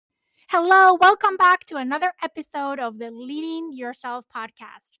Hello, welcome back to another episode of the Leading Yourself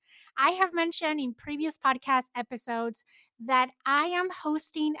podcast. I have mentioned in previous podcast episodes that I am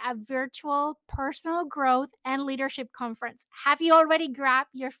hosting a virtual personal growth and leadership conference. Have you already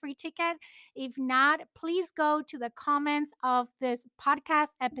grabbed your free ticket? If not, please go to the comments of this podcast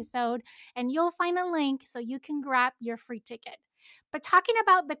episode and you'll find a link so you can grab your free ticket. But talking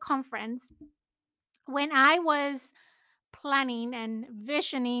about the conference, when I was planning and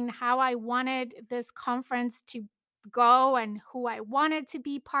visioning how I wanted this conference to go and who I wanted to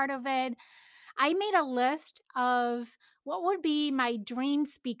be part of it, I made a list of what would be my dream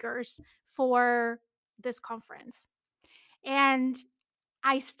speakers for this conference. And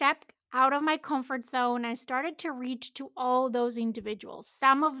I stepped out of my comfort zone. I started to reach to all those individuals.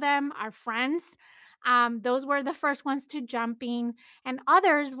 Some of them are friends. Those were the first ones to jump in, and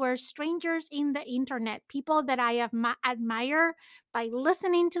others were strangers in the internet, people that I admire by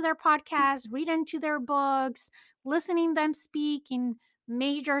listening to their podcasts, reading to their books, listening them speak in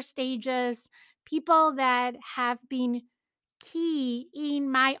major stages, people that have been key in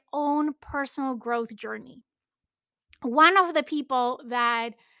my own personal growth journey. One of the people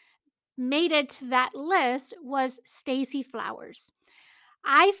that made it to that list was Stacy Flowers.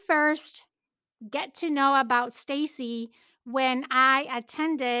 I first get to know about Stacy when I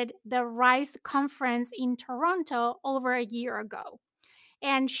attended the Rise conference in Toronto over a year ago.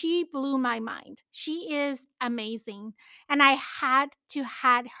 And she blew my mind. She is amazing. And I had to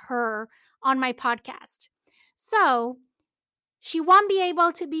had her on my podcast. So she won't be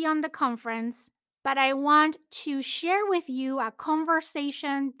able to be on the conference, but I want to share with you a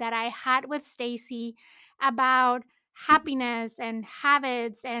conversation that I had with Stacy about happiness and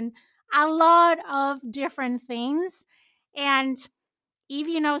habits and a lot of different things. And if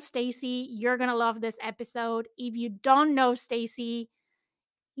you know Stacy, you're going to love this episode. If you don't know Stacy,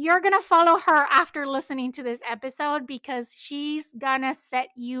 you're going to follow her after listening to this episode because she's going to set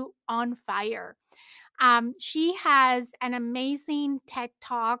you on fire. She has an amazing TED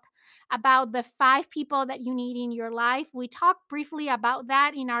Talk about the 5 people that you need in your life. We talked briefly about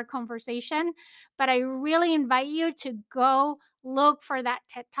that in our conversation, but I really invite you to go look for that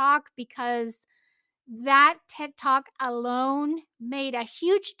TED Talk because that TED Talk alone made a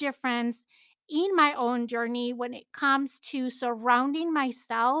huge difference in my own journey when it comes to surrounding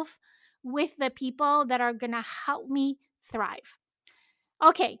myself with the people that are going to help me thrive.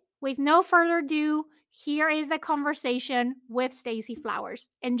 Okay, with no further ado, here is the conversation with Stacy Flowers.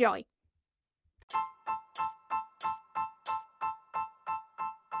 Enjoy.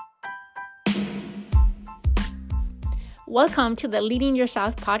 Welcome to the Leading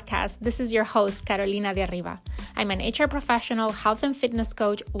Yourself podcast. This is your host, Carolina de Arriba. I'm an HR professional, health and fitness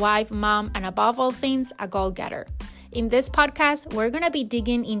coach, wife, mom, and above all things, a goal-getter. In this podcast, we're going to be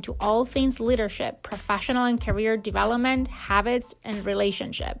digging into all things leadership, professional and career development, habits, and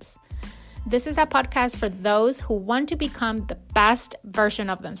relationships. This is a podcast for those who want to become the best version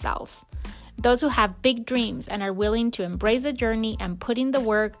of themselves. Those who have big dreams and are willing to embrace the journey and put in the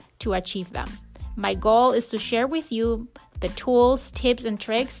work to achieve them. My goal is to share with you the tools, tips, and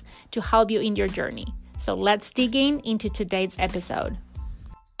tricks to help you in your journey. So let's dig into today's episode.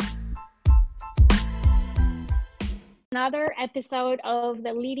 Another episode of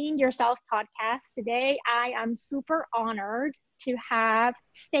the Leading Yourself podcast. Today, I am super honored to have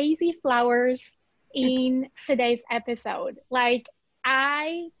Stacy Flowers in today's episode. Let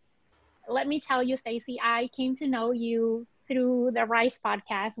me tell you, Stacy, I came to know you through the Rise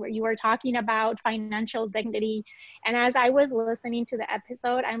podcast where you were talking about financial dignity. And as I was listening to the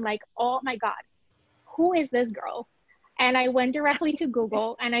episode, I'm like, oh my God, who is this girl? And I went directly to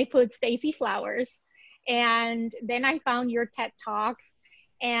Google and I put Stacy Flowers. And then I found your TED Talks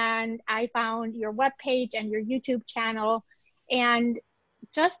and I found your webpage and your YouTube channel. And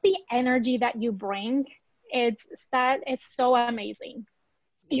just the energy that you bring, it's so amazing.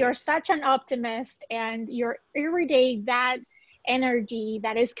 You're such an optimist and you're everyday that energy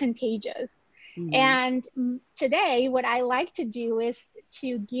that is contagious. Mm-hmm. And today, what I like to do is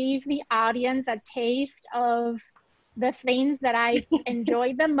to give the audience a taste of the things that I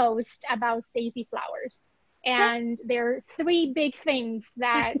enjoy the most about Stacy Flowers. And there are 3 big things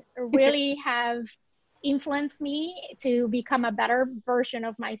that really have influenced me to become a better version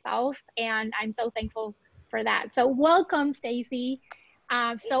of myself. And I'm so thankful for that. So welcome, Stacy.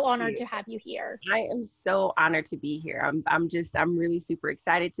 I'm so honored to have you here. I am so honored to be here. I'm really super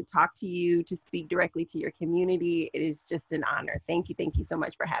excited to talk to you, to speak directly to your community. It is just an honor. Thank you so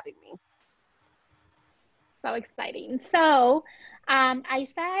much for having me. So exciting. So I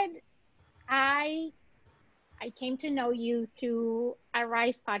said I I came to know you through a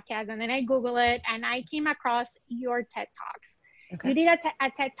Rise podcast, and then I Google it, and I came across your TED Talks. You Okay. did a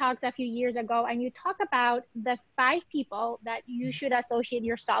TED Talks a few years ago, and you talk about the 5 people that you should associate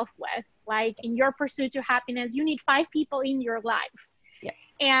yourself with. Like in your pursuit to happiness, you need 5 people in your life. Yeah.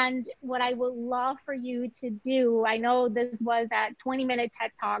 And what I would love for you to do, I know this was a 20-minute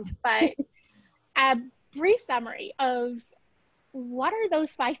TED Talk, but a brief summary of what are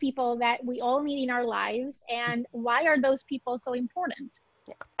those 5 people that we all need in our lives, and why are those people so important?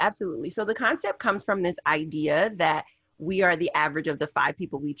 Yeah, absolutely. So the concept comes from this idea that we are the average of the 5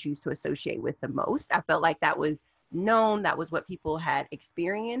 people we choose to associate with the most. I felt like that was known, that was what people had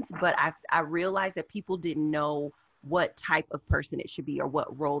experienced, but I realized that people didn't know what type of person it should be or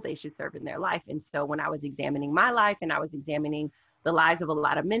what role they should serve in their life. And so when I was examining my life and I was examining the lives of a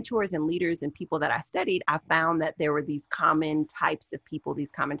lot of mentors and leaders and people that I studied, I found that there were these common types of people,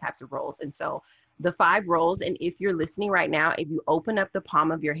 these common types of roles. And so the 5 roles, and if you're listening right now, if you open up the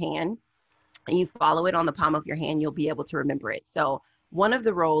palm of your hand and you follow it on the palm of your hand, you'll be able to remember it. So one of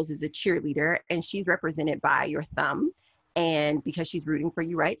the roles is a cheerleader, and she's represented by your thumb. And because she's rooting for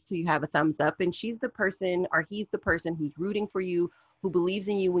you, right? So you have a thumbs up, and she's the person, or he's the person who's rooting for you, who believes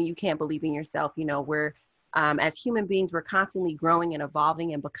in you when you can't believe in yourself. You know, we're as human beings, we're constantly growing and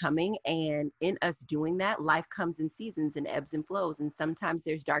evolving and becoming. And in us doing that, life comes in seasons and ebbs and flows. And sometimes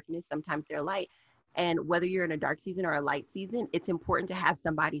there's darkness, sometimes there's light. And whether you're in a dark season or a light season, it's important to have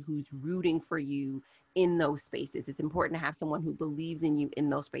somebody who's rooting for you in those spaces. It's important to have someone who believes in you in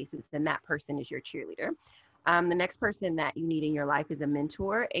those spaces. And that person is your cheerleader. The next person that you need in your life is a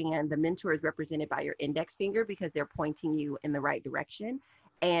mentor. And the mentor is represented by your index finger because they're pointing you in the right direction.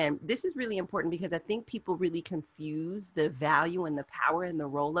 And this is really important because I think people really confuse the value and the power and the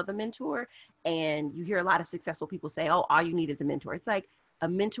role of a mentor. And you hear a lot of successful people say, oh, all you need is a mentor. It's like, a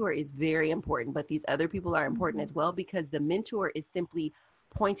mentor is very important, but these other people are important as well, because the mentor is simply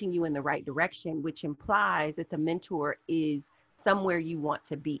pointing you in the right direction, which implies that the mentor is somewhere you want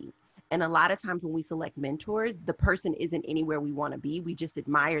to be. And a lot of times when we select mentors, the person isn't anywhere we want to be. We just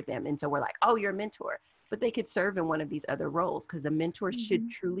admire them. And so we're like, oh, you're a mentor. But they could serve in one of these other roles, because a mentor should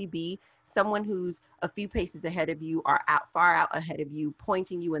truly be someone who's a few paces ahead of you, or far out ahead of you,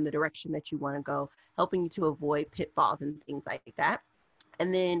 pointing you in the direction that you want to go, helping you to avoid pitfalls and things like that.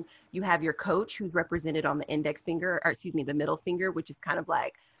 And then you have your coach, who's represented on the index finger, or excuse me, the middle finger, which is kind of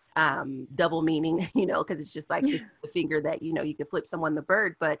like double meaning, you know, because it's just like this, the finger that, you know, you could flip someone the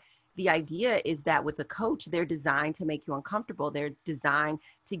bird. But the idea is that with a coach, they're designed to make you uncomfortable. They're designed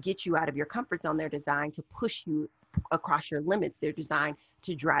to get you out of your comfort zone. They're designed to push you across your limits. They're designed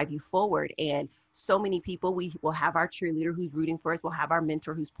to drive you forward. And so many people, we will have our cheerleader who's rooting for us. We'll have our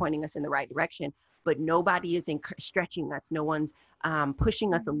mentor who's pointing us in the right direction, but nobody is stretching us. No one's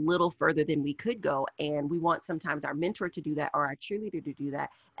pushing us a little further than we could go. And we want sometimes our mentor to do that, or our cheerleader to do that.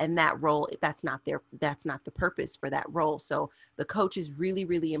 And that role, that's not the purpose for that role. So the coach is really,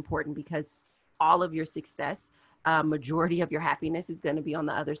 really important, because all of your success, majority of your happiness is going to be on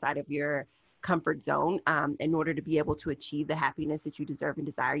the other side of your comfort zone. In order to be able to achieve the happiness that you deserve and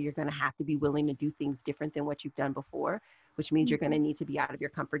desire, you're going to have to be willing to do things different than what you've done before, which means you're going to need to be out of your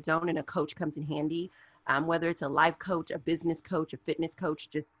comfort zone. And a coach comes in handy, whether it's a life coach, a business coach, a fitness coach.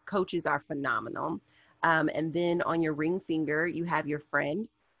 Just coaches are phenomenal. And then on your ring finger, you have your friend.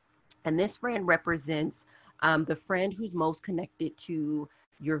 And this friend represents the friend who's most connected to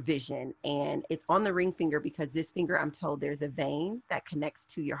your vision. And it's on the ring finger because this finger, I'm told, there's a vein that connects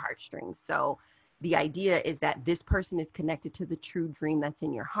to your heartstrings. So the idea is that this person is connected to the true dream that's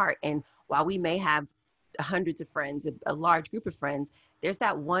in your heart. And while we may have hundreds of friends, a large group of friends, there's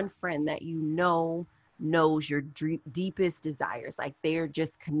that one friend that you know knows your deepest desires. Like, they're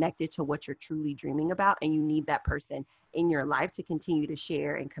just connected to what you're truly dreaming about. And you need that person in your life to continue to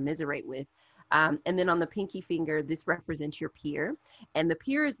share and commiserate with. And then on the pinky finger, this represents your peer. And the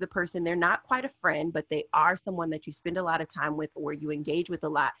peer is the person, they're not quite a friend, but they are someone that you spend a lot of time with, or you engage with a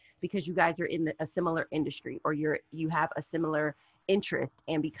lot, because you guys are in a similar industry, or you have a similar interest.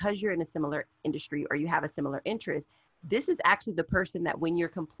 And because you're in a similar industry, or you have a similar interest, this is actually the person that when you're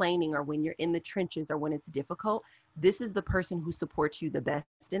complaining, or when you're in the trenches, or when it's difficult, this is the person who supports you the best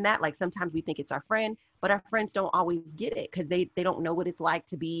in that. Like, sometimes we think it's our friend, but our friends don't always get it, because they don't know what it's like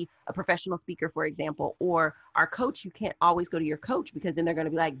to be a professional speaker, for example. Or our coach, you can't always go to your coach, because then they're going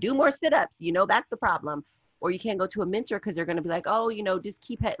to be like, do more sit-ups, you know, that's the problem. Or you can't go to a mentor, because they're going to be like, oh, you know, just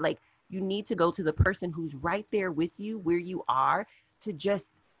keep it. Like, you need to go to the person who's right there with you where you are, to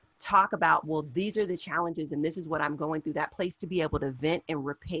just talk about, well, these are the challenges and this is what I'm going through. That place to be able to vent and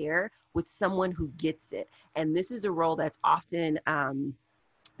repair with someone who gets it. And this is a role that's often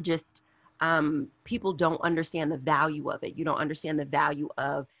just people don't understand the value of it. You don't understand the value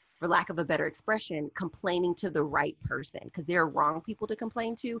of, for lack of a better expression, complaining to the right person, because there are wrong people to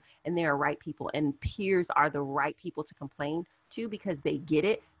complain to and there are right people, and peers are the right people to complain to because they get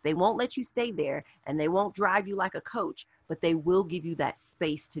it. They won't let you stay there and they won't drive you like a coach, but they will give you that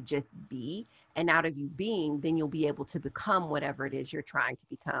space to just be. And out of you being, then you'll be able to become whatever it is you're trying to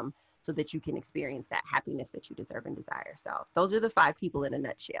become so that you can experience that happiness that you deserve and desire. So those are the 5 people in a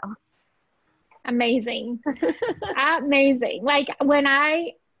nutshell. Amazing. Amazing. Like when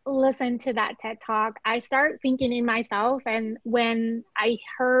I listen to that TED Talk, I start thinking in myself. And when I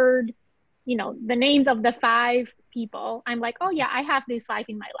heard, the names of the 5 people, I'm like, oh yeah, I have these 5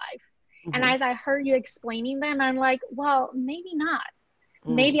 in my life. Mm-hmm. And as I heard you explaining them, I'm like, well, maybe not.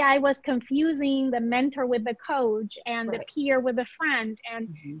 Maybe I was confusing the mentor with the coach and the peer with the friend,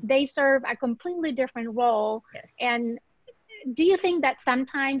 and they serve a completely different role. Yes. And do you think that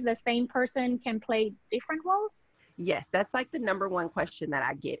sometimes the same person can play different roles? Yes, that's like the number one question that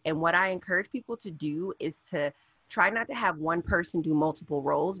I get. And what I encourage people to do is to try not to have one person do multiple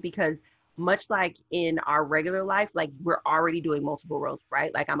roles, because much like in our regular life, like we're already doing multiple roles,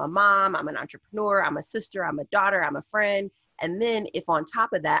 right? Like I'm a mom, I'm an entrepreneur, I'm a sister, I'm a daughter, I'm a friend. And then if on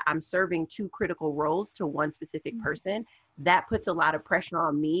top of that, I'm serving 2 critical roles to one specific person, that puts a lot of pressure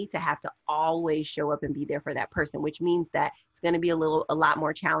on me to have to always show up and be there for that person, which means that it's going to be a lot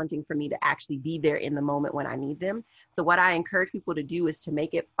more challenging for me to actually be there in the moment when I need them. So what I encourage people to do is to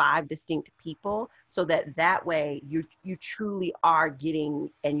make it 5 distinct people, so that way you truly are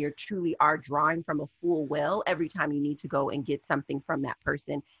getting and you truly are drawing from a full well every time you need to go and get something from that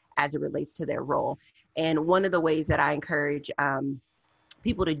person as it relates to their role. And one of the ways that I encourage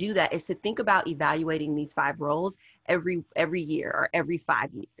people to do that is to think about evaluating these 5 roles every year or every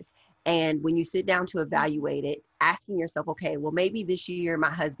 5 years. And when you sit down to evaluate it, asking yourself, okay, well, maybe this year my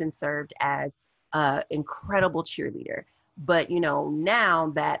husband served as an incredible cheerleader, but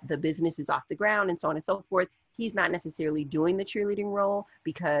now that the business is off the ground and so on and so forth, he's not necessarily doing the cheerleading role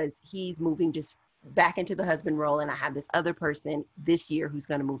because he's moving just back into the husband role. And I have this other person this year who's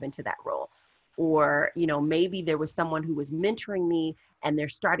going to move into that role. Or, maybe there was someone who was mentoring me and they're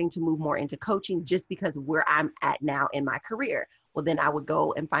starting to move more into coaching just because where I'm at now in my career. Well, then I would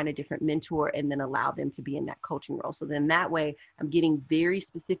go and find a different mentor and then allow them to be in that coaching role. So then that way I'm getting very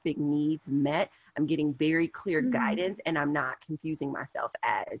specific needs met. I'm getting very clear guidance, and I'm not confusing myself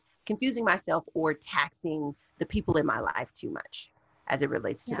or taxing the people in my life too much as it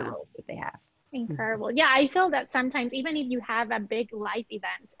relates to the roles that they have. Incredible. Yeah, I feel that sometimes even if you have a big life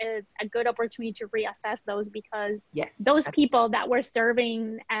event, it's a good opportunity to reassess those, because those people that were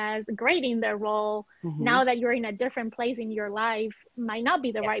serving as great in their role, now that you're in a different place in your life, might not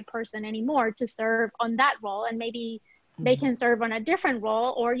be the right person anymore to serve on that role. And maybe they can serve on a different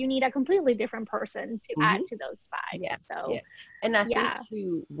role, or you need a completely different person to add to those 5. And I think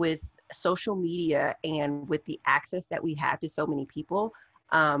too, with social media and with the access that we have to so many people,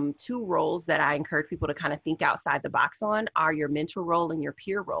 2 roles that I encourage people to kind of think outside the box on are your mentor role and your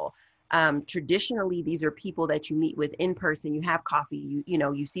peer role. Traditionally, these are people that you meet with in person, you have coffee,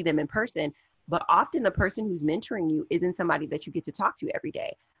 you see them in person, but often the person who's mentoring you isn't somebody that you get to talk to every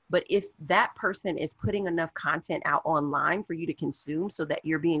day. But if that person is putting enough content out online for you to consume so that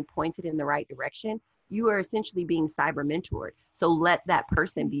you're being pointed in the right direction, you are essentially being cyber mentored. So let that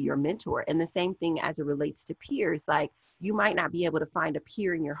person be your mentor. And the same thing as it relates to peers, like you might not be able to find a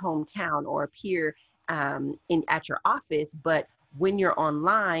peer in your hometown or a peer at your office, but when you're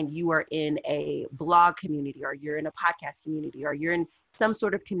online, you are in a blog community, or you're in a podcast community, or you're in some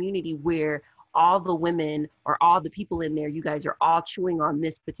sort of community where all the women or all the people in there, you guys are all chewing on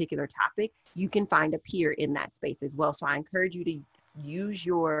this particular topic. You can find a peer in that space as well. So I encourage you to use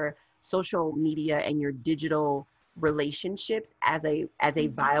your social media and your digital relationships as a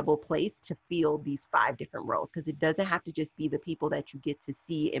viable place to fill these 5 different roles, because it doesn't have to just be the people that you get to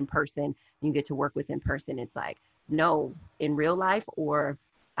see in person, you get to work with in person. It's like, no, in real life or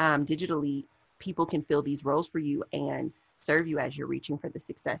digitally, people can fill these roles for you and serve you as you're reaching for the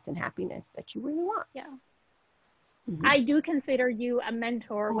success and happiness that you really want. I do consider you a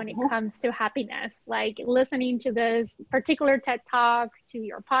mentor when it comes to happiness. Like listening to this particular TED Talk, to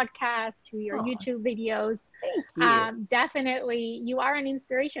your podcast, to your YouTube videos. Thank you. Definitely, you are an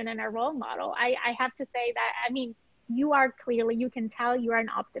inspiration and a role model. I have to say that, I mean, you are clearly, you can tell you are an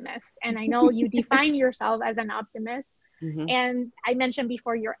optimist. And I know you define yourself as an optimist. And I mentioned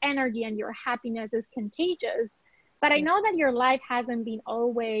before, your energy and your happiness is contagious. But I know that your life hasn't been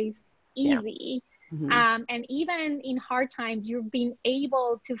always easy. And even in hard times, you've been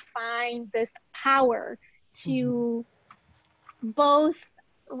able to find this power to both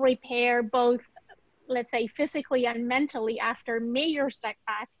repair both, let's say, physically and mentally after major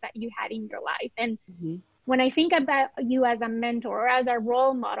setbacks that you had in your life. And when I think about you as a mentor or as a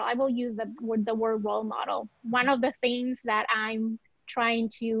role model, I will use the word role model. One of the things that I'm trying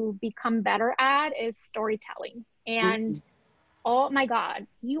to become better at is storytelling. And oh my God,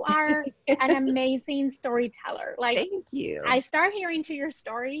 you are an amazing storyteller. Like, thank you. I start hearing to your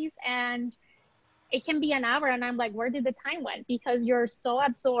stories and it can be an hour and I'm like, where did the time went? Because you're so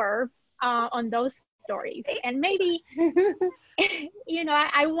absorbed on those stories. And maybe, you know,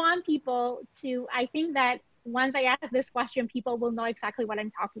 I want people to, I think that once I ask this question, people will know exactly what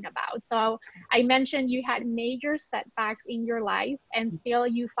I'm talking about. So I mentioned you had major setbacks in your life and still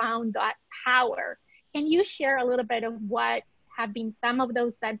you found that power. Can you share a little bit of what have been some of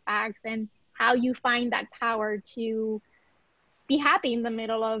those setbacks and how you find that power to be happy in the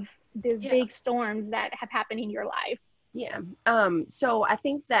middle of these big storms that have happened in your life? Yeah. So I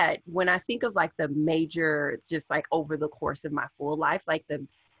think that when I think of like the major, just like over the course of my full life, like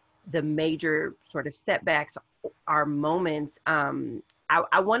the major sort of setbacks are moments.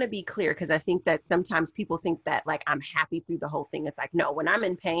 I want to be clear because I think that sometimes people think that like I'm happy through the whole thing. It's like, no, when I'm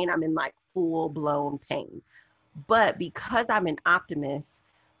in pain, I'm in like full blown pain. But because I'm an optimist,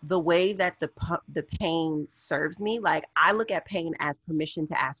 the way that the pain serves me, like I look at pain as permission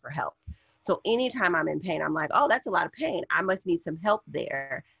to ask for help. So anytime I'm in pain, I'm like, oh, that's a lot of pain. I must need some help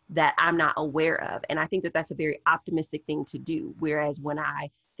there that I'm not aware of. And I think that that's a very optimistic thing to do. Whereas when I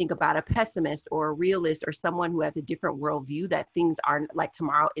think about a pessimist or a realist or someone who has a different worldview that things aren't like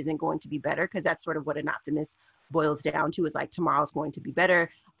tomorrow isn't going to be better, because that's sort of what an optimist boils down to, is like tomorrow's going to be better.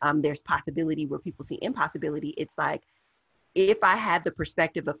 There's possibility where people see impossibility. It's like, if I had the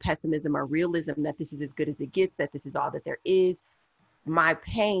perspective of pessimism or realism that this is as good as it gets, that this is all that there is, my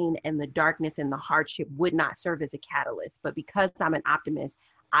pain and the darkness and the hardship would not serve as a catalyst. But because I'm an optimist,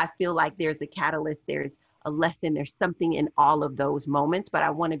 I feel like there's a catalyst, there's a lesson, there's something in all of those moments. But I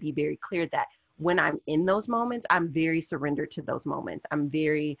want to be very clear that when I'm in those moments, I'm very surrendered to those moments. I'm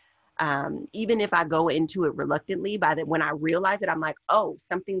very, even if I go into it reluctantly, when I realize it, I'm like, oh,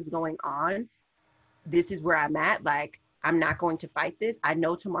 something's going on. This is where I'm at. Like, I'm not going to fight this. I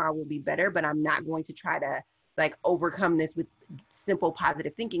know tomorrow will be better, but I'm not going to try to like overcome this with simple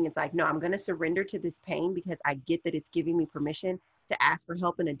positive thinking. It's like, no, I'm going to surrender to this pain because I get that it's giving me permission to ask for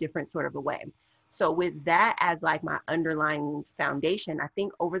help in a different sort of a way. So with that as like my underlying foundation, I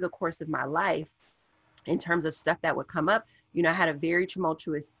think over the course of my life, in terms of stuff that would come up, you know, I had a very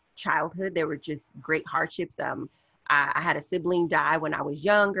tumultuous childhood. There were just great hardships. I had a sibling die when I was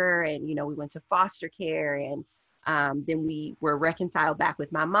younger, and, you know, we went to foster care, and then we were reconciled back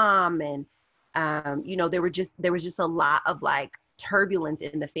with my mom. And, you know, there was just a lot of like turbulence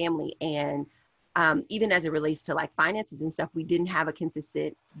in the family. And even as it relates to like finances and stuff,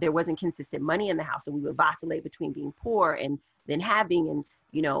 there wasn't consistent money in the house. And we would vacillate between being poor and then having, and,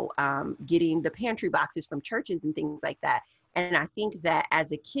 you know, getting the pantry boxes from churches and things like that. And I think that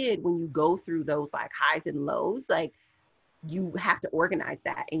as a kid, when you go through those like highs and lows, like you have to organize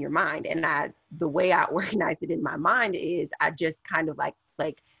that in your mind. And the way I organize it in my mind is I just kind of like,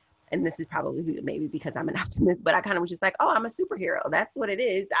 and this is probably maybe because I'm an optimist, but I kind of was just like, oh, I'm a superhero. That's what it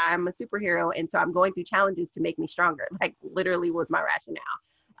is. I'm a superhero. And so I'm going through challenges to make me stronger. Like literally was my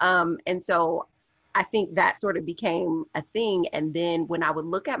rationale. And so I think that sort of became a thing. And then when I would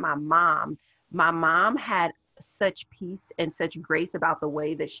look at my mom had such peace and such grace about the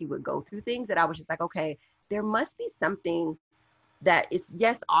way that she would go through things that I was just like, okay, there must be something that is,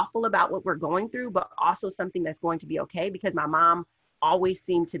 yes, awful about what we're going through, but also something that's going to be okay, because my mom always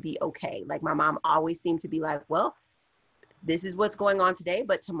seemed to be okay. Like my mom always seemed to be like, well, this is what's going on today,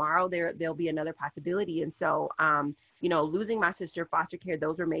 but tomorrow there'll be another possibility. And so, you know, losing my sister, foster care,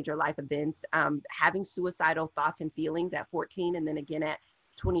 those were major life events. Having suicidal thoughts and feelings at 14 and then again at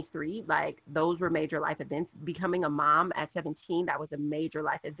 23, like those were major life events. Becoming a mom at 17, that was a major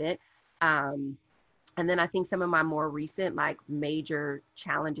life event. And then I think some of my more recent like major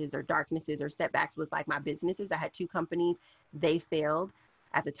challenges or darknesses or setbacks was like my businesses. I had 2 companies, they failed.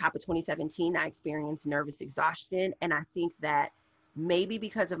 At the top of 2017, I experienced nervous exhaustion. And I think that maybe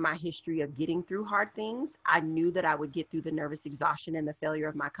because of my history of getting through hard things, I knew that I would get through the nervous exhaustion and the failure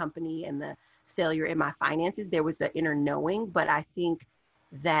of my company and the failure in my finances. There was an inner knowing, but I think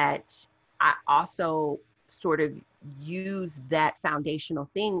that I also sort of use that foundational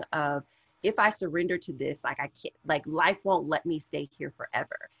thing of, if I surrender to this, like I can't, like life won't let me stay here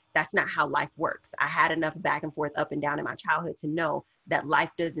forever. That's not how life works. I had enough back and forth, up and down in my childhood to know that life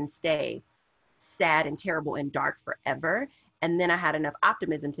doesn't stay sad and terrible and dark forever. And then I had enough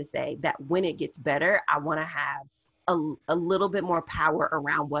optimism to say that when it gets better, I want to have a little bit more power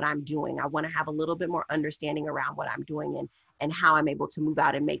around what I'm doing. I want to have a little bit more understanding around what I'm doing and how I'm able to move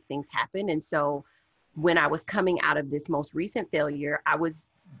out and make things happen. And so when I was coming out of this most recent failure, I was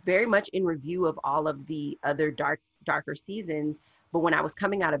very much in review of all of the other darker seasons. But when I was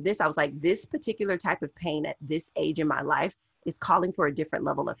coming out of this, I was like, this particular type of pain at this age in my life is calling for a different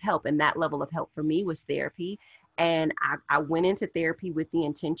level of help. And that level of help for me was therapy. And I went into therapy with the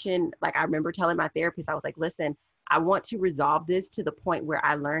intention, like I remember telling my therapist, I was like, listen, I want to resolve this to the point where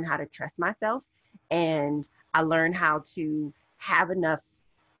I learn how to trust myself and I learn how to have enough.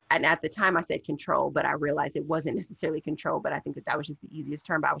 And at the time I said control, but I realized it wasn't necessarily control, but I think that was just the easiest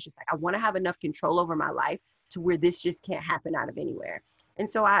term. But I was just like, I want to have enough control over my life to where this just can't happen out of anywhere. And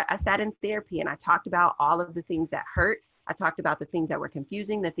so I sat in therapy and I talked about all of the things that hurt. I talked about the things that were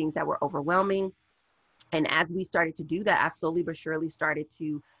confusing, the things that were overwhelming. And as we started to do that, I slowly but surely started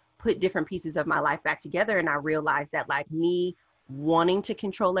to put different pieces of my life back together. And I realized that like me wanting to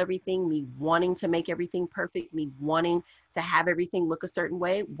control everything, me wanting to make everything perfect, me wanting to have everything look a certain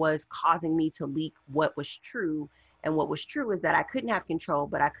way was causing me to leak what was true. And what was true is that I couldn't have control,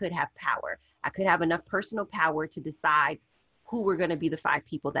 but I could have power. I could have enough personal power to decide who were going to be the 5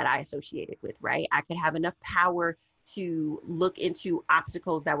 people that I associated with, right? I could have enough power to look into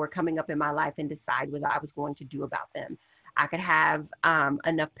obstacles that were coming up in my life and decide what I was going to do about them. I could have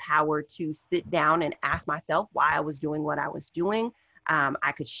enough power to sit down and ask myself why I was doing what I was doing.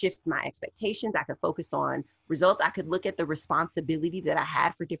 I could shift my expectations. I could focus on results. I could look at the responsibility that I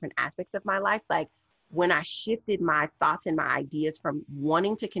had for different aspects of my life. Like when I shifted my thoughts and my ideas from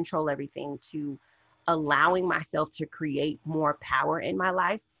wanting to control everything to allowing myself to create more power in my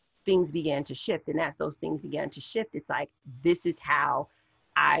life, things began to shift. And as those things began to shift, it's like, this is how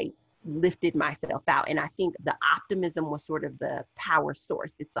I lifted myself out. And I think the optimism was sort of the power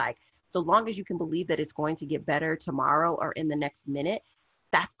source. It's like, so long as you can believe that it's going to get better tomorrow or in the next minute,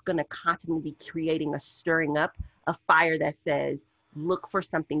 that's going to constantly be creating a stirring up, a fire that says, look for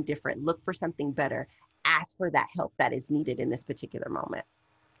something different, look for something better, ask for that help that is needed in this particular moment.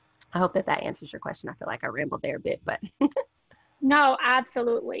 I hope that answers your question. I feel like I rambled there a bit, but. No,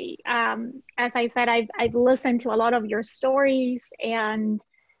 absolutely. As I said, I've listened to a lot of your stories and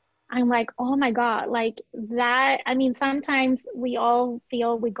I'm like, oh my God, like that. I mean, sometimes we all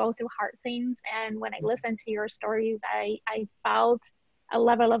feel we go through hard things. And when I listened to your stories, I felt a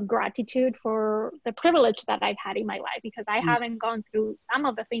level of gratitude for the privilege that I've had in my life because I haven't gone through some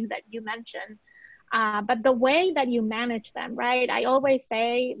of the things that you mentioned. But the way that you manage them, right? I always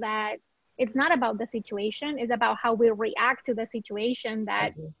say that it's not about the situation, it's about how we react to the situation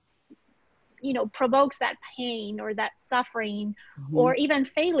that provokes that pain or that suffering or even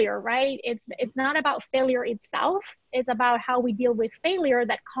failure, right? It's not about failure itself, it's about how we deal with failure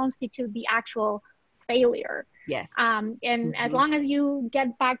that constitute the actual failure. Yes. And as long as you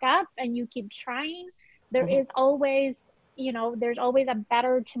get back up and you keep trying, there is always there's always a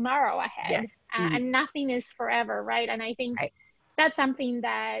better tomorrow ahead. Yes. And nothing is forever, right? And I think that's something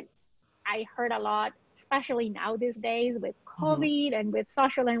that I heard a lot, especially now these days with COVID and with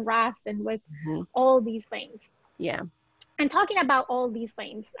social unrest and with all these things. Yeah. And talking about all these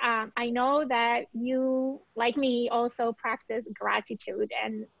things, I know that you, like me, also practice gratitude,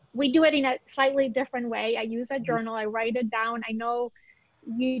 and we do it in a slightly different way. I use a journal, I write it down. I know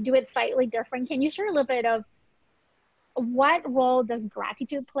you do it slightly different. Can you share a little bit of what role does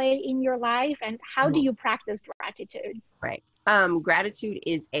gratitude play in your life and how do you practice gratitude? Right. Gratitude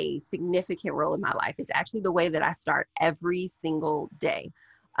is a significant role in my life. It's actually the way that I start every single day.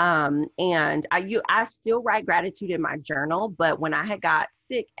 And I still write gratitude in my journal, but when I had got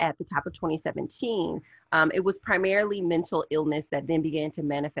sick at the top of 2017, it was primarily mental illness that then began to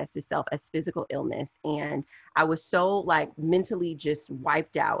manifest itself as physical illness. And I was so like mentally just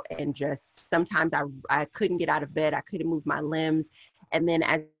wiped out and just sometimes I couldn't get out of bed. I couldn't move my limbs. And then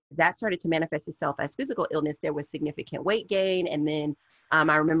as that started to manifest itself as physical illness, there was significant weight gain. And then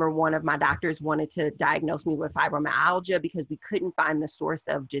I remember one of my doctors wanted to diagnose me with fibromyalgia because we couldn't find the source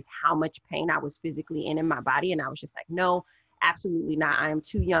of just how much pain I was physically in my body. And I was just like, no, absolutely not. I am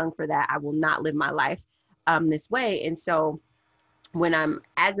too young for that. I will not live my life this way. And so when I'm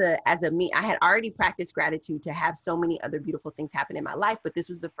as a me, I had already practiced gratitude to have so many other beautiful things happen in my life. But this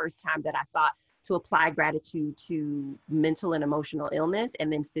was the first time that I thought to apply gratitude to mental and emotional illness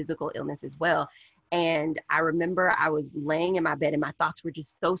and then physical illness as well. And I remember I was laying in my bed and my thoughts were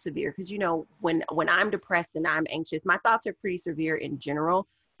just so severe because, when I'm depressed and I'm anxious, my thoughts are pretty severe in general,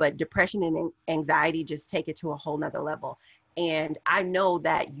 but depression and anxiety just take it to a whole nother level. And I know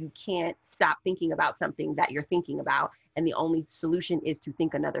that you can't stop thinking about something that you're thinking about. And the only solution is to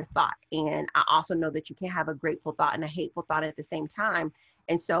think another thought. And I also know that you can't have a grateful thought and a hateful thought at the same time.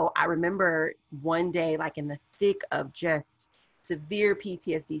 And so I remember one day, like in the thick of just severe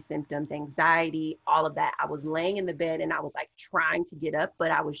PTSD symptoms, anxiety, all of that, I was laying in the bed and I was like trying to get up,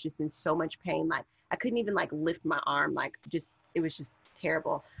 but I was just in so much pain. Like I couldn't even like lift my arm, like just, it was just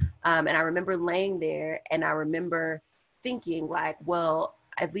terrible. And I remember laying there and I remember thinking like, well,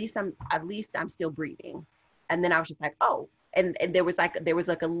 at least I'm still breathing. And then I was just like, oh, and there was like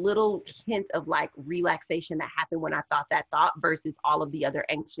a little hint of like relaxation that happened when I thought that thought versus all of the other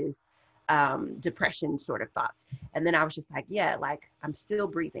anxious depression sort of thoughts. And then I was just like, yeah, like I'm still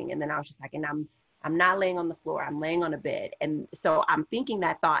breathing. And then I was just like, and I'm not laying on the floor, I'm laying on a bed. And so I'm thinking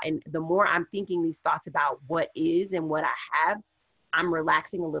that thought. And the more I'm thinking these thoughts about what is and what I have, I'm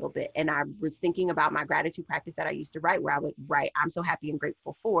relaxing a little bit. And I was thinking about my gratitude practice that I used to write, where I would write, I'm so happy and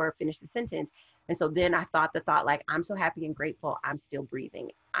grateful for, finish the sentence. And so then I thought the thought like, I'm so happy and grateful, I'm still breathing.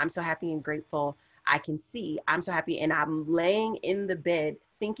 I'm so happy and grateful, I can see. I'm so happy. And I'm laying in the bed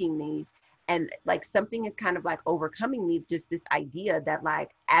thinking these. And like something is kind of like overcoming me, just this idea that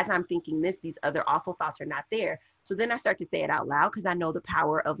like, as I'm thinking this, these other awful thoughts are not there. So then I start to say it out loud because I know the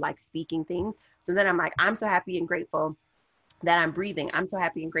power of like speaking things. So then I'm like, I'm so happy and grateful that I'm breathing. I'm so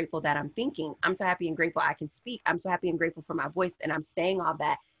happy and grateful that I'm thinking. I'm so happy and grateful I can speak. I'm so happy and grateful for my voice. And I'm saying all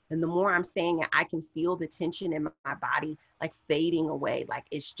that. And the more I'm saying it, I can feel the tension in my body like fading away. Like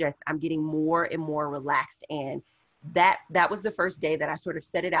it's just, I'm getting more and more relaxed. And that was the first day that I sort of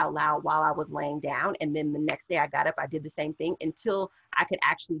said it out loud while I was laying down. And then the next day I got up, I did the same thing until I could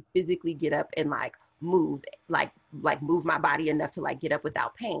actually physically get up and like move, like move my body enough to like get up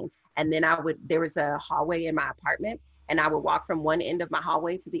without pain. And then there was a hallway in my apartment. And I would walk from one end of my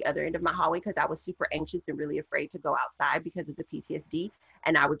hallway to the other end of my hallway because I was super anxious and really afraid to go outside because of the PTSD.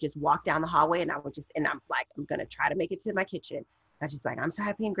 And I would just walk down the hallway and I'm like, I'm going to try to make it to my kitchen. I just like, I'm so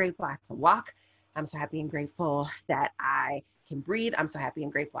happy and grateful I can walk. I'm so happy and grateful that I can breathe. I'm so happy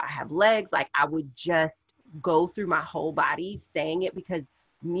and grateful I have legs. Like I would just go through my whole body saying it, because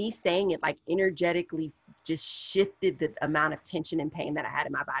me saying it like energetically just shifted the amount of tension and pain that I had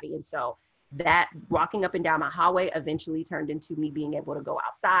in my body. And so that walking up and down my hallway eventually turned into me being able to go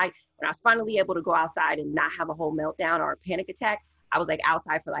outside. When I was finally able to go outside and not have a whole meltdown or a panic attack, I was like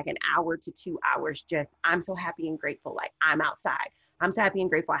outside for like an hour to 2 hours. Just, I'm so happy and grateful. Like I'm outside. I'm so happy and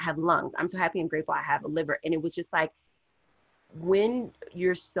grateful I have lungs. I'm so happy and grateful I have a liver. And it was just like, when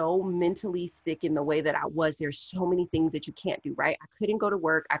you're so mentally sick in the way that I was, there's so many things that you can't do, right? I couldn't go to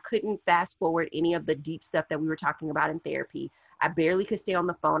work. I couldn't fast forward any of the deep stuff that we were talking about in therapy. I barely could stay on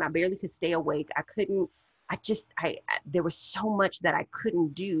the phone. I barely could stay awake. There was so much that I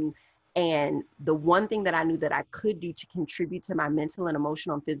couldn't do. And the one thing that I knew that I could do to contribute to my mental and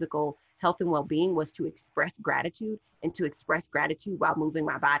emotional and physical health and well-being was to express gratitude, and to express gratitude while moving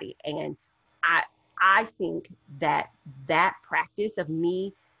my body. And I think that practice of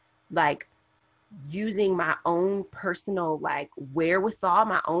me like using my own personal like wherewithal,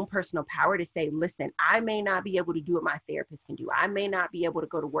 my own personal power to say, listen, I may not be able to do what my therapist can do. I may not be able to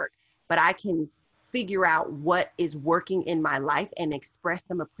go to work, but I can figure out what is working in my life and express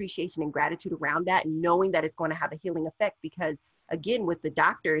some appreciation and gratitude around that, knowing that it's going to have a healing effect. Because again, with the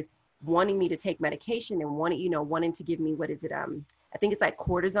doctors wanting me to take medication and wanting to give me, I think it's like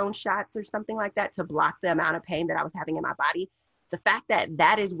cortisone shots or something like that to block the amount of pain that I was having in my body. The fact that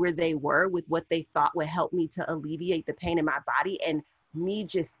that is where they were with what they thought would help me to alleviate the pain in my body, and me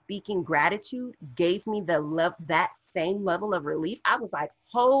just speaking gratitude gave me that same level of relief. I was like,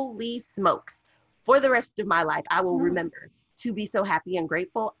 holy smokes. For the rest of my life, I will remember to be so happy and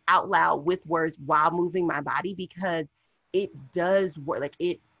grateful out loud with words while moving my body, because it does work.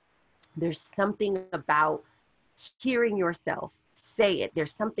 Like there's something about hearing yourself say it.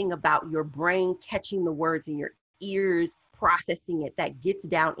 There's something about your brain catching the words and your ears processing it that gets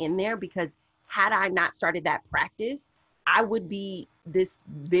down in there. Because had I not started that practice, I would be this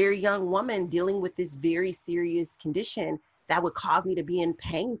very young woman dealing with this very serious condition that would cause me to be in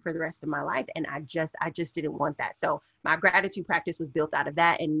pain for the rest of my life. And I just didn't want that. So my gratitude practice was built out of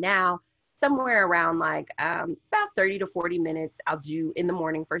that. And now somewhere around like about 30 to 40 minutes, I'll do in the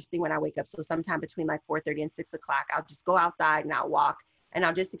morning, first thing when I wake up. So sometime between like 4:30 and 6 o'clock, I'll just go outside and I'll walk and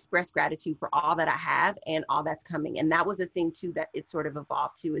I'll just express gratitude for all that I have and all that's coming. And that was the thing too, that it sort of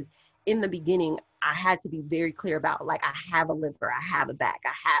evolved to, is in the beginning, I had to be very clear about like, I have a liver, I have a back,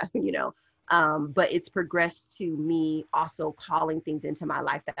 I have, but it's progressed to me also calling things into my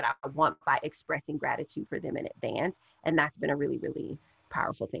life that I want by expressing gratitude for them in advance. And that's been a really, really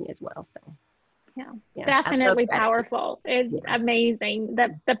powerful thing as well. So. Yeah, Yeah, I love definitely gratitude. powerful. It's Yeah. amazing.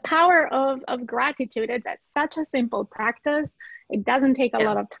 The power of gratitude is that such a simple practice. It doesn't take a Yeah.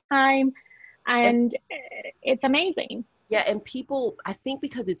 lot of time, And and it's amazing. yeah, and people, I think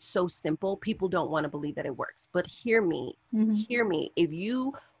because it's so simple, people don't want to believe that it works. But Mhm. hear me. If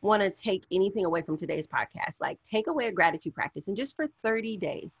you want to take anything away from today's podcast, like take away a gratitude practice and just for 30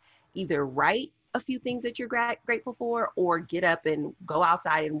 days, either write a few things that you're grateful for, or get up and go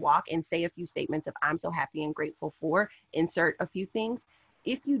outside and walk and say a few statements of I'm so happy and grateful for, insert a few things.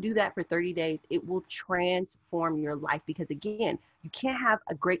 If you do that for 30 days, it will transform your life because, again, you can't have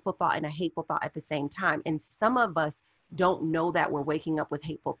a grateful thought and a hateful thought at the same time. And some of us don't know that we're waking up with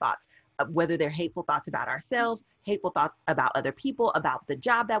hateful thoughts, whether they're hateful thoughts about ourselves, hateful thoughts about other people, about the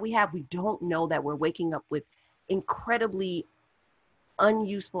job that we have. We don't know that we're waking up with incredibly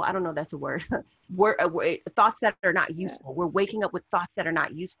unuseful, I don't know that's a word, thoughts that are not Yeah. useful. We're waking up with thoughts that are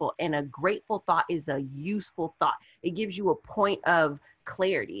not useful. And a grateful thought is a useful thought. It gives you a point of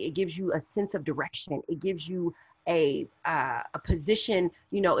clarity. It gives you a sense of direction. It gives you a position,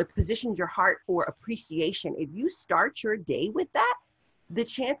 it positions your heart for appreciation. If you start your day with that, the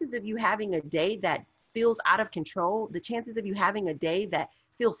chances of you having a day that feels out of control, the chances of you having a day that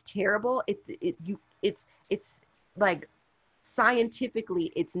feels terrible, it's like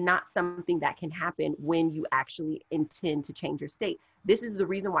scientifically, it's not something that can happen when you actually intend to change your state. This is the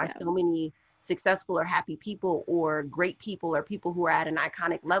reason why Yeah. so many successful or happy people or great people or people who are at an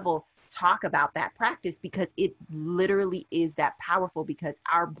iconic level talk about that practice, because it literally is that powerful, because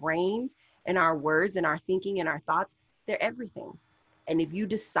our brains and our words and our thinking and our thoughts, they're everything. And if you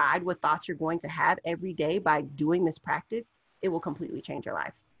decide what thoughts you're going to have every day by doing this practice, it will completely change your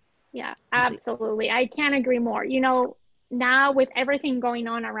life. Yeah, Completely. absolutely. I can't agree more. Now with everything going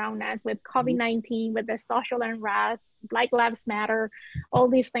on around us with Mhm. COVID-19, with the social unrest, Black Lives Matter, all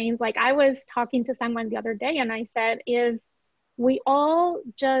these things, like I was talking to someone the other day and I said, if we all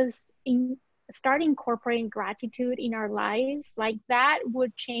just start incorporating gratitude in our lives, like that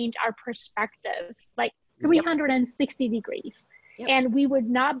would change our perspectives, like Yep. 360 degrees. Yep. And we would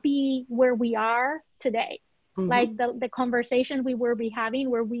not be where we are today. Hmm. Like the conversation we will be having,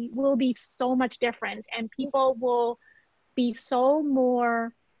 where we will be so much different and people will be so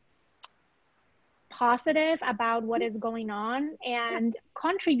more positive about what is going on and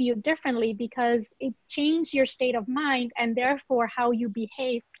contribute differently because it changed your state of mind and therefore how you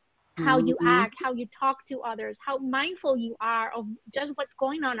behave, how you Hmm. act, how you talk to others, how mindful you are of just what's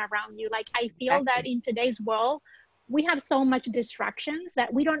going on around you. Like I feel that Exactly. in today's world, we have so much distractions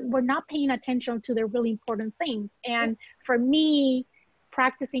that we're not paying attention to the really important things. And for me,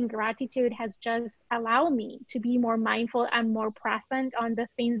 practicing gratitude has just allowed me to be more mindful and more present on the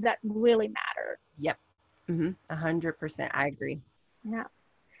things that really matter. Yep. 100%. I agree. Yeah.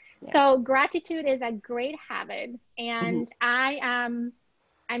 Yeah. So gratitude is a great habit, Hmm. and I'm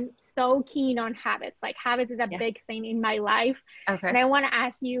so keen on habits. Like habits is a Yeah. big thing in my life. And Okay. I want to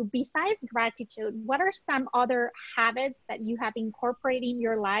ask you, besides gratitude, what are some other habits that you have incorporated in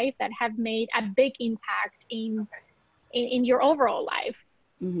your life that have made a big impact in your overall life?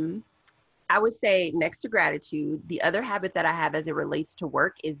 Hmm. I would say next to gratitude, the other habit that I have as it relates to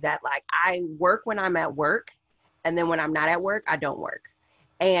work is that, like, I work when I'm at work, and then when I'm not at work, I don't work.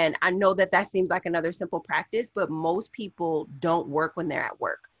 And I know that that seems like another simple practice, but most people don't work when they're at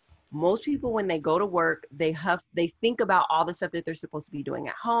work. Most people, when they go to work, they think about all the stuff that they're supposed to be doing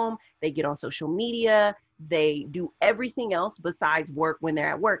at home. They get on social media. They do everything else besides work when they're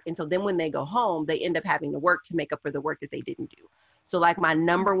at work. And so then when they go home, they end up having to work to make up for the work that they didn't do. So like my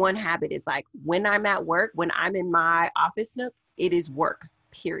number one habit is, like, when I'm at work, when I'm in my office nook, it is work,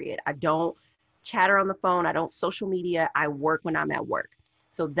 period. I don't chatter on the phone. I don't social media. I work when I'm at work.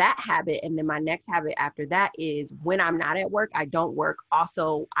 So that habit. And then my next habit after that is, when I'm not at work, I don't work.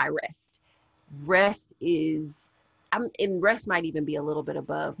 Also, I rest. Rest is, and rest might even be a little bit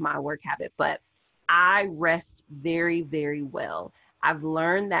above my work habit, but I rest very, very well. I've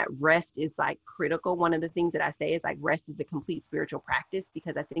learned that rest is like critical. One of the things that I say is, like, rest is a complete spiritual practice,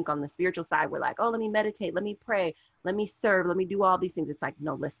 because I think on the spiritual side, we're like, oh, let me meditate, let me pray, let me serve, let me do all these things. It's like,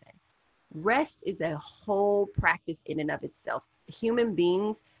 no, listen, rest is a whole practice in and of itself. Human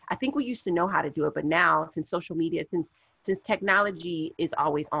beings, I think we used to know how to do it, but now, since social media, since technology is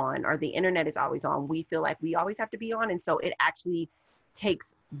always on, or the internet is always on, we feel like we always have to be on. And so it actually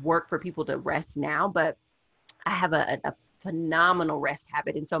takes work for people to rest now. But I have a phenomenal rest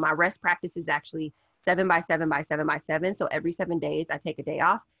habit. And so my rest practice is actually 7 by 7 by 7 by 7. So every 7 days, I take a day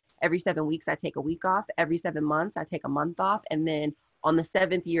off. Every 7 weeks, I take a week off. Every 7 months, I take a month off. And then on the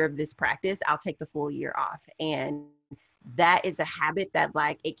seventh year of this practice, I'll take the full year off. And that is a habit that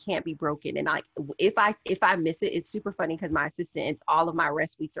like it can't be broken. And like if I miss it, it's super funny because my assistant and all of my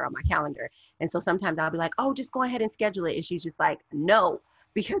rest weeks are on my calendar. And so sometimes I'll be like, oh, just go ahead and schedule it. And she's just like, no,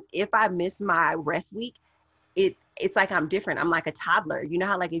 because if I miss my rest week, it's like I'm different. I'm like a toddler. You know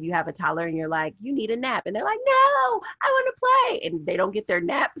how like if you have a toddler and you're like, you need a nap, and they're like, no, I want to play, and they don't get their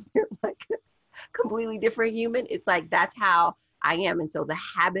naps. They're like completely different human. It's like that's how I am. And so the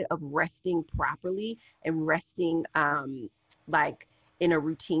habit of resting properly and resting like in a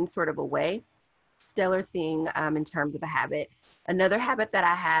routine sort of a way, stellar thing in terms of a habit. Another habit that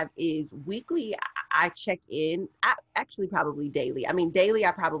I have is weekly, I check in, actually probably daily. I mean, daily,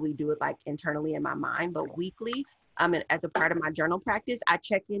 I probably do it like internally in my mind, but weekly, and as a part of my journal practice, I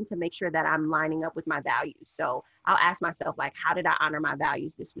check in to make sure that I'm lining up with my values. So I'll ask myself, like, how did I honor my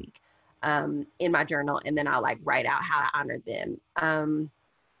values this week in my journal? And then I'll like write out how I honored them.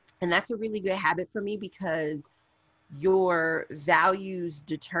 And that's a really good habit for me because your values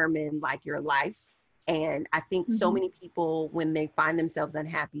determine like your life. And I think so many people, when they find themselves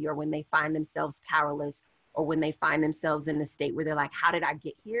unhappy or when they find themselves powerless or when they find themselves in a state where they're like, how did I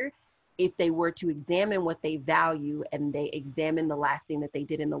get here? If they were to examine what they value and they examine the last thing that they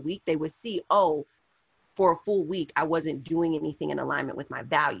did in the week, they would see, oh, for a full week, I wasn't doing anything in alignment with my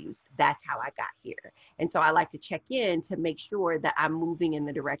values. That's how I got here. And so I like to check in to make sure that I'm moving in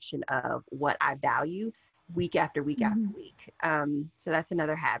the direction of what I value week after week after week. So that's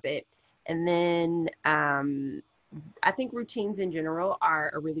another habit. And then I think routines in general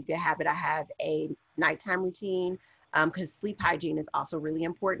are a really good habit. I have a nighttime routine because sleep hygiene is also really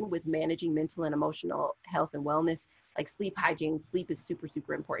important with managing mental and emotional health and wellness. Like sleep hygiene, sleep is super,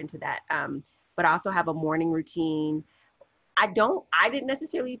 super important to that. But I also have a morning routine. I didn't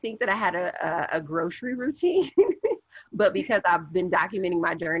necessarily think that I had a grocery routine, but because I've been documenting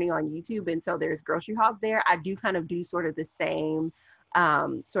my journey on YouTube, and so there's grocery hauls there, I do kind of do sort of the same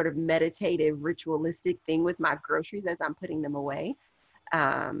sort of meditative, ritualistic thing with my groceries as I'm putting them away.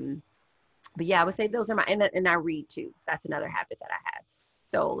 But yeah, I would say those are my, and I read too. That's another habit that I have.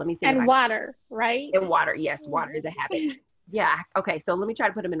 So let me think. And water, right? And water, yes, water is a habit. Yeah. Okay. So let me try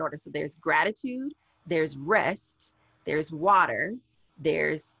to put them in order. So there's gratitude, there's rest, there's water,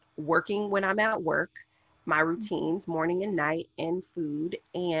 there's working when I'm at work, my routines, morning and night, and food.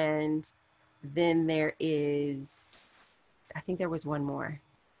 And then there is, I think there was one more.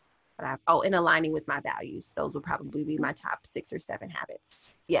 And aligning with my values. Those would probably be my top 6 or 7 habits.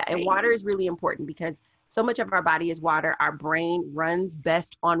 Yeah. And water is really important because so much of our body is water. Our brain runs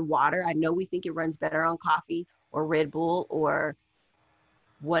best on water. I know we think it runs better on coffee or Red Bull or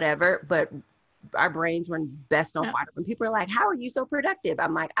whatever, but our brains run best on water. When people are like, how are you so productive?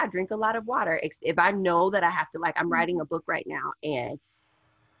 I'm like, I drink a lot of water. If I know that I have to, like, I'm writing a book right now and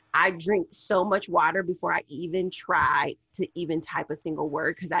I drink so much water before I even try to even type a single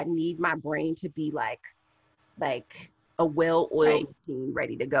word because I need my brain to be like a well-oiled machine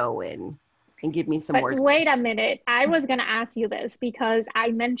ready to go and give me some words. Wait a minute. I was going to ask you this because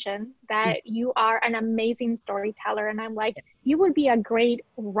I mentioned that you are an amazing storyteller. And I'm like, you would be a great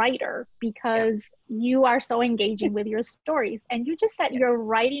writer because you are so engaging with your stories. And you just said you're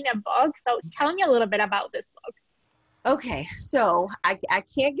writing a book. So tell me a little bit about this book. Okay, so I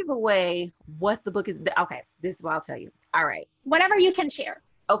can't give away what the book is. Okay, this is what I'll tell you. All right. Whatever you can share.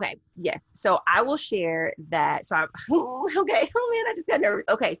 Okay, yes. So I will share that. So okay. Oh man, I just got nervous.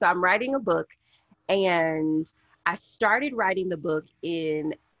 Okay, so I'm writing a book and I started writing the book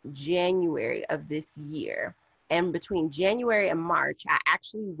in January of this year. And between January and March, I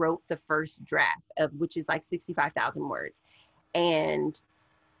actually wrote the first draft of which is like 65,000 words. And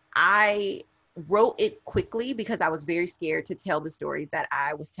I wrote it quickly because I was very scared to tell the stories that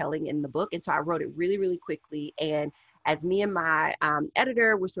I was telling in the book. And so I wrote it really, really quickly. And as me and my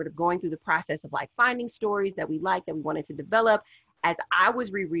editor were sort of going through the process of like finding stories that we liked, that we wanted to develop, as I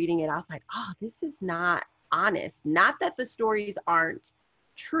was rereading it, I was like, oh, this is not honest. Not that the stories aren't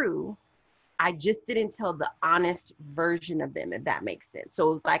true. I just didn't tell the honest version of them, if that makes sense.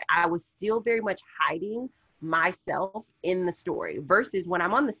 So it was like I was still very much hiding myself in the story versus when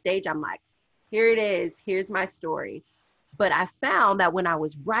I'm on the stage, I'm like, here it is, here's my story. But I found that when I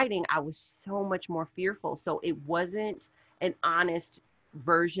was writing, I was so much more fearful. So it wasn't an honest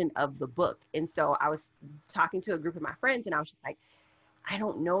version of the book. And so I was talking to a group of my friends and I was just like, I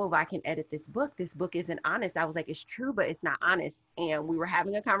don't know if I can edit this book. This book isn't honest. I was like, it's true, but it's not honest. And we were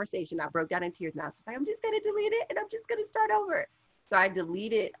having a conversation. I broke down in tears and I was just like, I'm just going to delete it and I'm just going to start over. So I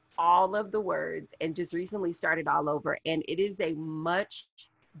deleted all of the words and just recently started all over. And it is a much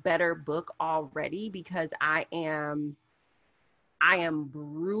better book already because I am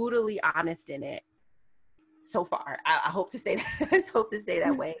brutally honest in it. so far. I hope to stay hope to stay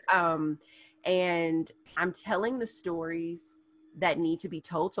that way. And I'm telling the stories that need to be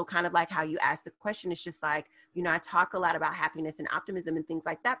told. So kind of like how you asked the question, it's just like, you know, I talk a lot about happiness and optimism and things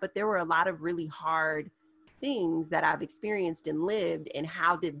like that, but there were a lot of really hard things that I've experienced and lived. And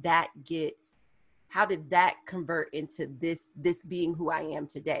how did that convert into this being who I am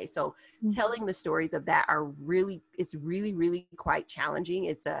today? So telling the stories of that it's really, really quite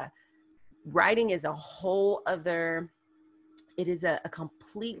challenging. Writing is a whole other, it is a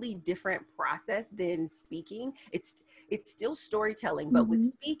completely different process than speaking. It's still storytelling, but with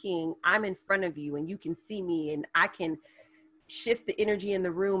speaking, I'm in front of you and you can see me and I can shift the energy in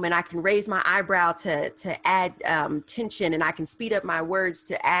the room and I can raise my eyebrow to add tension, and I can speed up my words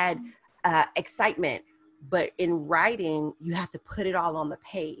to add excitement. But in writing, you have to put it all on the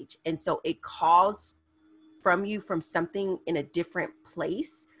page. And so it calls from you from something in a different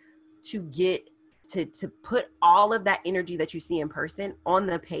place to get to put all of that energy that you see in person on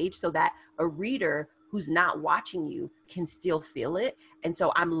the page, so that a reader who's not watching you can still feel it. And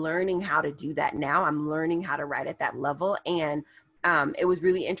so I'm learning how to do that now. I'm learning how to write at that level. And it was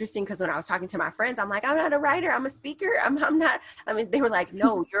really interesting because when I was talking to my friends, I'm like, I'm not a writer, I'm a speaker. I'm not, I mean, they were like,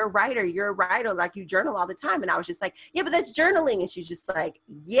 no, you're a writer, like you journal all the time. And I was just like, yeah, but that's journaling. And she's just like,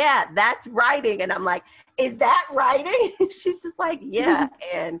 yeah, that's writing. And I'm like, is that writing? And she's just like, yeah.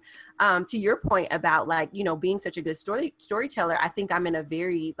 And to your point about like, you know, being such a good storyteller, I think I'm in a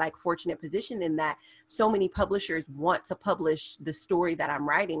very like fortunate position in that so many publishers want to publish the story that I'm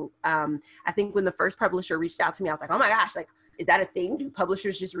writing. I think when the first publisher reached out to me, I was like, oh my gosh, like, is that a thing? Do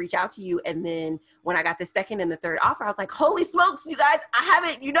publishers just reach out to you? And then when I got the second and the third offer, I was like, holy smokes, you guys, I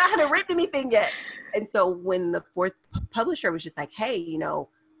haven't written anything yet. And so when the fourth publisher was just like, hey, you know,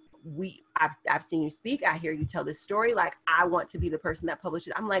 I've seen you speak, I hear you tell this story, like I want to be the person that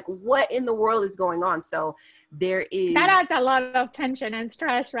publishes. I'm like, what in the world is going on? So that adds a lot of tension and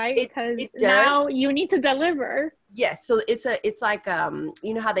stress, right? Because now you need to deliver. Yes. So it's like,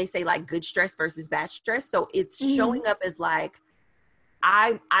 you know how they say like good stress versus bad stress. So it's showing up as like,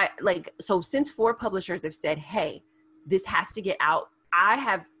 I like, so since 4 publishers have said, hey, this has to get out, I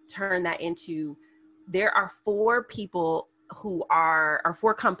have turned that into, there are 4 people who are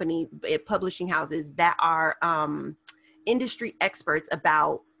 4 company publishing houses that are industry experts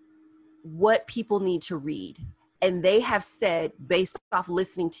about what people need to read. And they have said, based off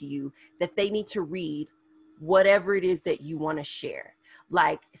listening to you, that they need to read whatever it is that you want to share.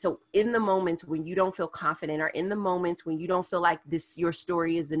 Like, so in the moments when you don't feel confident, or in the moments when you don't feel like your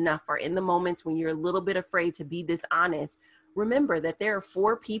story is enough, or in the moments when you're a little bit afraid to be this honest, remember that there are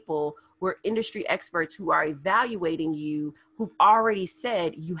 4 people who are industry experts who are evaluating you, who've already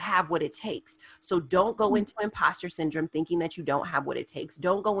said you have what it takes. So don't go into imposter syndrome thinking that you don't have what it takes.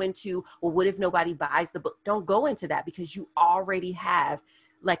 Don't go into, well, what if nobody buys the book? Don't go into that, because you already have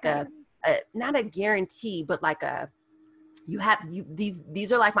like not a guarantee, but like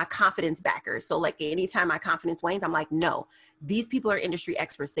these are like my confidence backers. So like anytime my confidence wanes, I'm like, no, these people are industry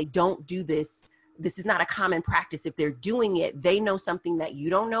experts. They don't do this. This is not a common practice. If they're doing it, they know something that you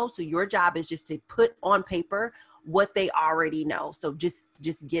don't know. So your job is just to put on paper what they already know. So just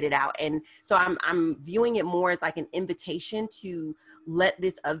get it out. And so I'm viewing it more as like an invitation to let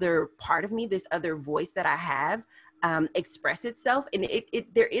this other part of me, this other voice that I have, express itself. And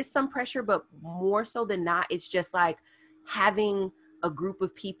there is some pressure, but more so than not, it's just like having a group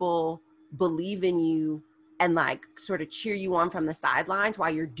of people believe in you and like sort of cheer you on from the sidelines while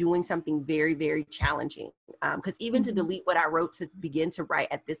you're doing something very, very challenging. Because even to delete what I wrote to begin to write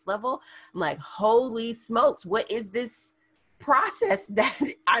at this level, I'm like, holy smokes, what is this process that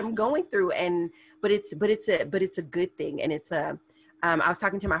I'm going through? But it's a good thing. And I was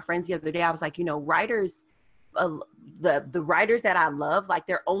talking to my friends the other day. I was like, you know, writers, the writers that I love, like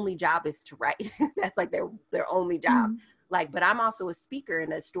their only job is to write. That's like their only job. Like, but I'm also a speaker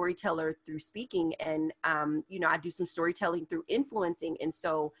and a storyteller through speaking. And, you know, I do some storytelling through influencing. And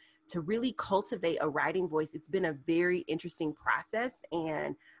so to really cultivate a writing voice, it's been a very interesting process,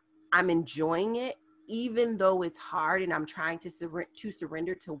 and I'm enjoying it, even though it's hard. And I'm trying to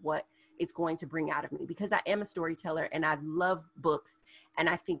surrender to what it's going to bring out of me, because I am a storyteller and I love books. And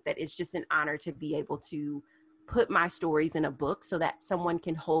I think that it's just an honor to be able to put my stories in a book so that someone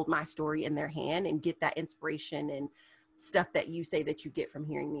can hold my story in their hand and get that inspiration and stuff that you say that you get from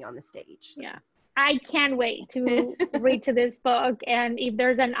hearing me on the stage. So. Yeah. I can't wait to read to this book. And if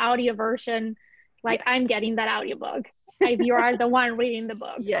there's an audio version, like yes. I'm getting that audiobook. If you are the one reading the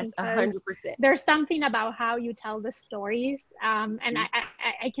book. Yes, 100%. There's something about how you tell the stories. And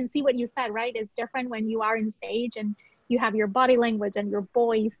I can see what you said, right? It's different when you are in stage and you have your body language and your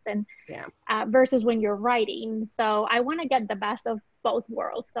voice, and versus when you're writing. So I want to get the best of both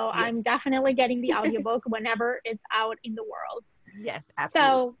worlds. So yes. I'm definitely getting the audiobook whenever it's out in the world. Yes, absolutely.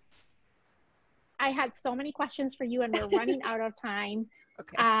 So I had so many questions for you, and we're running out of time.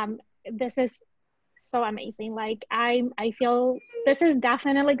 Okay. This is so amazing. Like I feel this is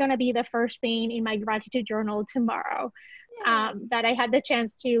definitely going to be the first thing in my gratitude journal tomorrow, that I had the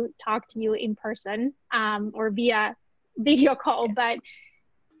chance to talk to you in person, or via video call. But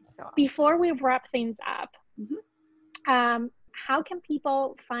before we wrap things up, how can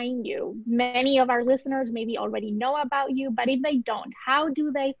people find you? Many of our listeners maybe already know about you, but if they don't, how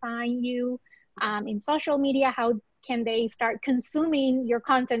do they find you in social media? How can they start consuming your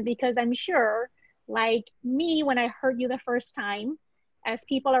content? Because I'm sure, like me, when I heard you the first time, as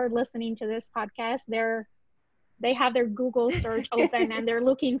people are listening to this podcast, they have their Google search open and they're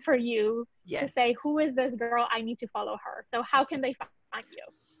looking for you to say, who is this girl? I need to follow her. So how can they find you?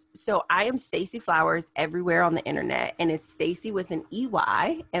 So I am Stacey Flowers everywhere on the internet, and it's Stacey with an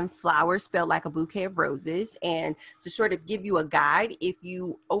EY and flowers spelled like a bouquet of roses. And to sort of give you a guide, if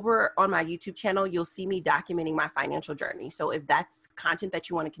you over on my YouTube channel, you'll see me documenting my financial journey. So if that's content that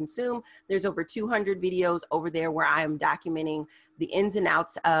you want to consume, there's over 200 videos over there where I am documenting the ins and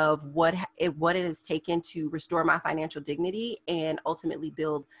outs of what it has taken to restore my financial dignity and ultimately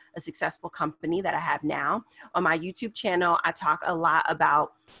build a successful company that I have now. On my YouTube channel, I talk a lot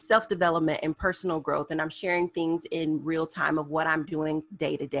about self-development and personal growth, and I'm sharing things in real time of what I'm doing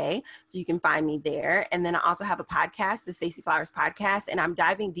day to day. So you can find me there. And then I also have a podcast, the Stacey Flowers Podcast, and I'm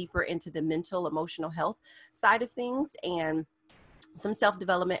diving deeper into the mental, emotional health side of things and some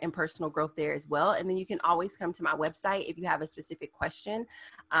self-development and personal growth there as well. And then you can always come to my website if you have a specific question.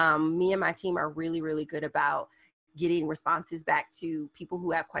 Me and my team are really, really good about getting responses back to people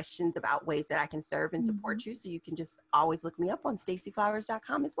who have questions about ways that I can serve and support you. So you can just always look me up on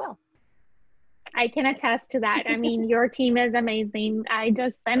staceyflowers.com as well. I can attest to that. I mean, your team is amazing. I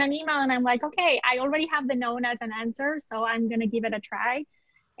just sent an email and I'm like, okay, I already have the known as an answer, so I'm going to give it a try.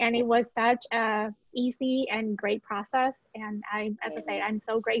 And it was such a easy and great process. And as I say, I'm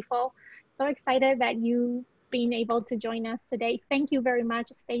so grateful, so excited that you being able to join us today. Thank you very much,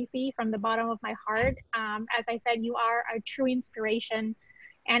 Stacey, from the bottom of my heart. As I said, you are a true inspiration,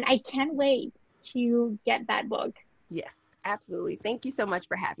 and I can't wait to get that book. Yes, absolutely. Thank you so much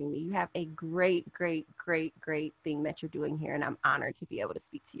for having me. You have a great, great, great, great thing that you're doing here, and I'm honored to be able to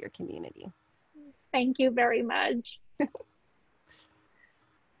speak to your community. Thank you very much.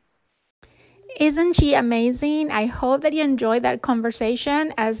 Isn't she amazing? I hope that you enjoyed that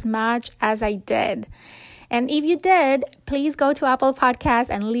conversation as much as I did. And if you did, please go to Apple Podcasts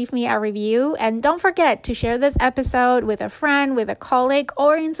and leave me a review. And don't forget to share this episode with a friend, with a colleague,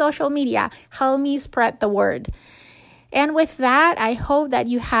 or in social media. Help me spread the word. And with that, I hope that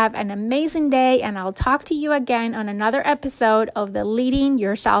you have an amazing day, and I'll talk to you again on another episode of the Leading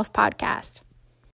Yourself podcast.